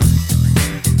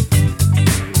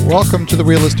Welcome to the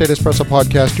Real Estate Espresso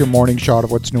Podcast, your morning shot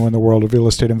of what's new in the world of real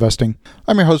estate investing.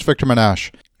 I'm your host, Victor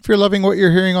Menashe. If you're loving what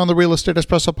you're hearing on the Real Estate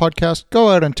Espresso Podcast,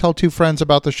 go out and tell 2 friends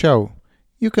about the show.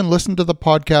 You can listen to the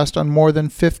podcast on more than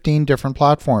 15 different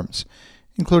platforms,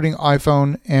 including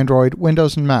iPhone, Android,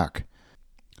 Windows, and Mac.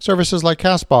 Services like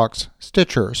CastBox,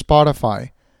 Stitcher,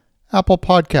 Spotify, Apple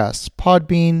Podcasts,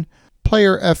 Podbean,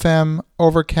 Player FM,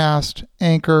 Overcast,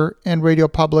 Anchor, and Radio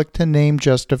Public, to name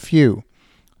just a few.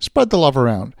 Spread the love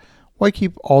around. Why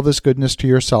keep all this goodness to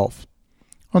yourself?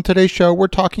 On today's show, we're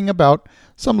talking about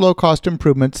some low-cost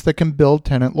improvements that can build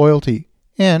tenant loyalty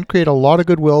and create a lot of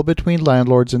goodwill between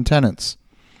landlords and tenants.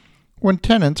 When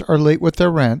tenants are late with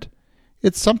their rent,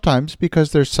 it's sometimes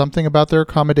because there's something about their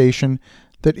accommodation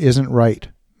that isn't right.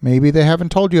 Maybe they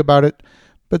haven't told you about it,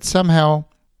 but somehow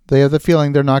they have the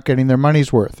feeling they're not getting their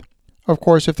money's worth. Of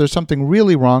course, if there's something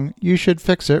really wrong, you should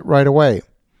fix it right away.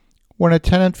 When a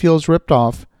tenant feels ripped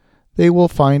off, they will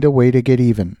find a way to get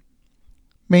even.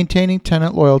 Maintaining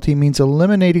tenant loyalty means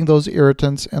eliminating those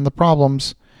irritants and the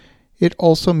problems. It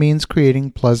also means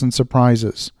creating pleasant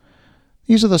surprises.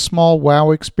 These are the small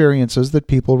wow experiences that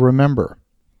people remember.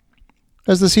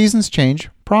 As the seasons change,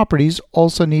 properties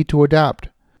also need to adapt.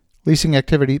 Leasing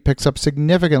activity picks up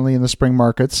significantly in the spring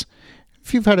markets.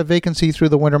 If you've had a vacancy through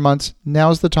the winter months,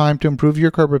 now's the time to improve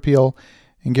your curb appeal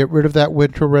and get rid of that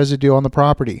winter residue on the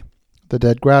property. The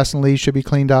dead grass and leaves should be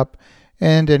cleaned up,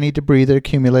 and any debris that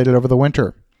accumulated over the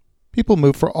winter. People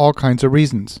move for all kinds of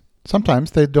reasons.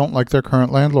 Sometimes they don't like their current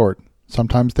landlord.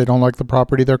 Sometimes they don't like the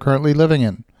property they're currently living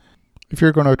in. If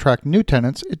you're going to attract new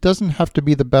tenants, it doesn't have to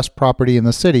be the best property in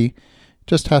the city. It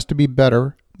just has to be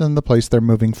better than the place they're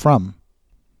moving from.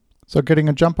 So getting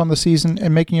a jump on the season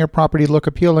and making your property look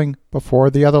appealing before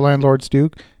the other landlords do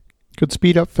could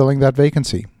speed up filling that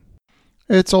vacancy.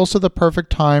 It's also the perfect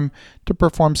time to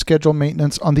perform scheduled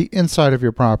maintenance on the inside of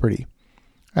your property.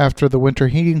 After the winter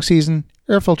heating season,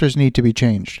 air filters need to be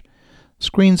changed.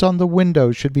 Screens on the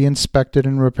windows should be inspected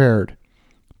and repaired.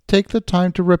 Take the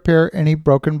time to repair any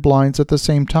broken blinds at the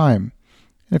same time.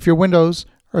 And if your windows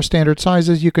are standard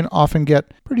sizes, you can often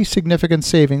get pretty significant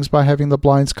savings by having the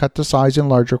blinds cut to size in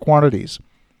larger quantities.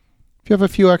 If you have a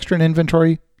few extra in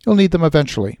inventory, you'll need them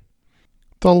eventually.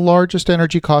 The largest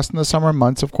energy cost in the summer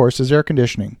months, of course, is air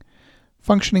conditioning.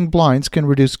 Functioning blinds can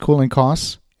reduce cooling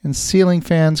costs, and ceiling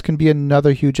fans can be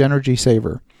another huge energy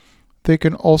saver. They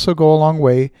can also go a long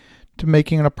way to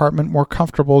making an apartment more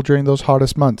comfortable during those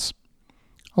hottest months.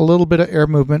 A little bit of air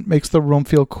movement makes the room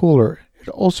feel cooler. It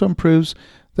also improves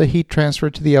the heat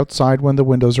transfer to the outside when the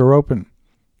windows are open.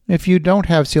 If you don't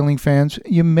have ceiling fans,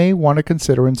 you may want to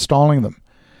consider installing them.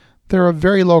 They're a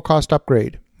very low-cost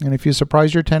upgrade, and if you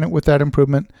surprise your tenant with that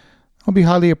improvement, they'll be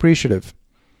highly appreciative.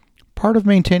 Part of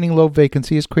maintaining low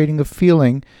vacancy is creating a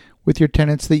feeling with your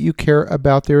tenants that you care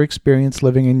about their experience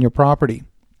living in your property.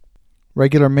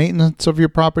 Regular maintenance of your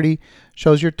property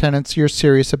shows your tenants you're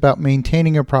serious about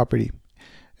maintaining your property.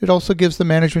 It also gives the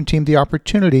management team the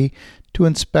opportunity to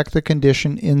inspect the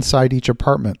condition inside each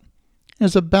apartment.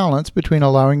 There's a balance between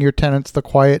allowing your tenants the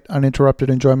quiet, uninterrupted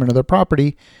enjoyment of their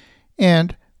property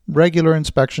and regular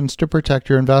inspections to protect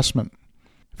your investment.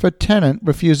 If a tenant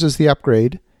refuses the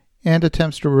upgrade and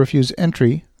attempts to refuse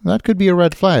entry, that could be a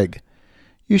red flag.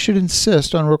 You should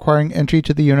insist on requiring entry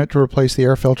to the unit to replace the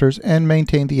air filters and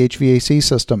maintain the HVAC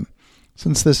system,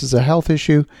 since this is a health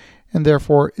issue and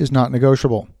therefore is not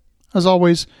negotiable. As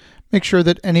always, make sure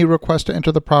that any request to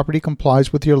enter the property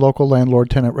complies with your local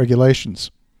landlord-tenant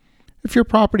regulations. If your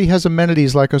property has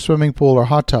amenities like a swimming pool or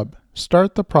hot tub,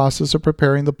 start the process of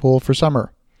preparing the pool for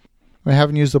summer. I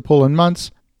haven't used the pool in months,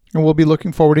 and we'll be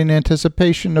looking forward in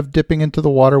anticipation of dipping into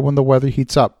the water when the weather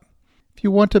heats up. If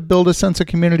you want to build a sense of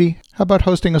community, how about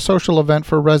hosting a social event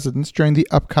for residents during the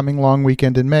upcoming long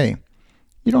weekend in May?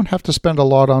 You don't have to spend a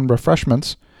lot on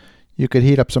refreshments. You could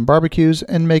heat up some barbecues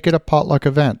and make it a potluck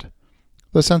event.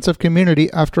 The sense of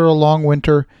community after a long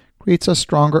winter creates a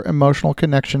stronger emotional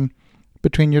connection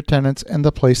between your tenants and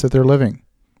the place that they're living.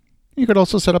 You could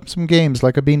also set up some games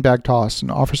like a beanbag toss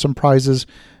and offer some prizes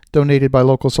donated by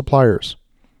local suppliers.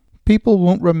 People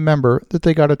won't remember that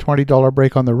they got a $20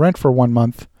 break on their rent for 1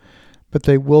 month, but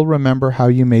they will remember how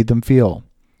you made them feel.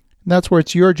 And that's where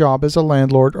it's your job as a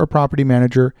landlord or property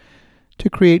manager to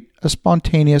create a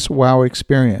spontaneous wow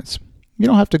experience. You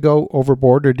don't have to go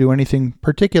overboard or do anything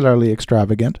particularly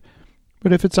extravagant,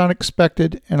 but if it's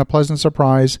unexpected and a pleasant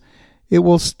surprise, it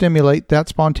will stimulate that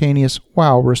spontaneous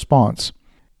wow response.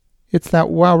 It's that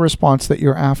wow response that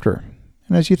you're after.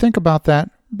 And as you think about that,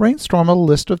 brainstorm a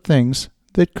list of things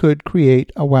that could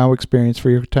create a wow experience for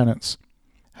your tenants.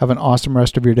 Have an awesome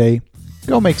rest of your day.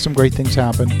 Go make some great things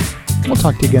happen. We'll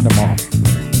talk to you again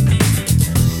tomorrow.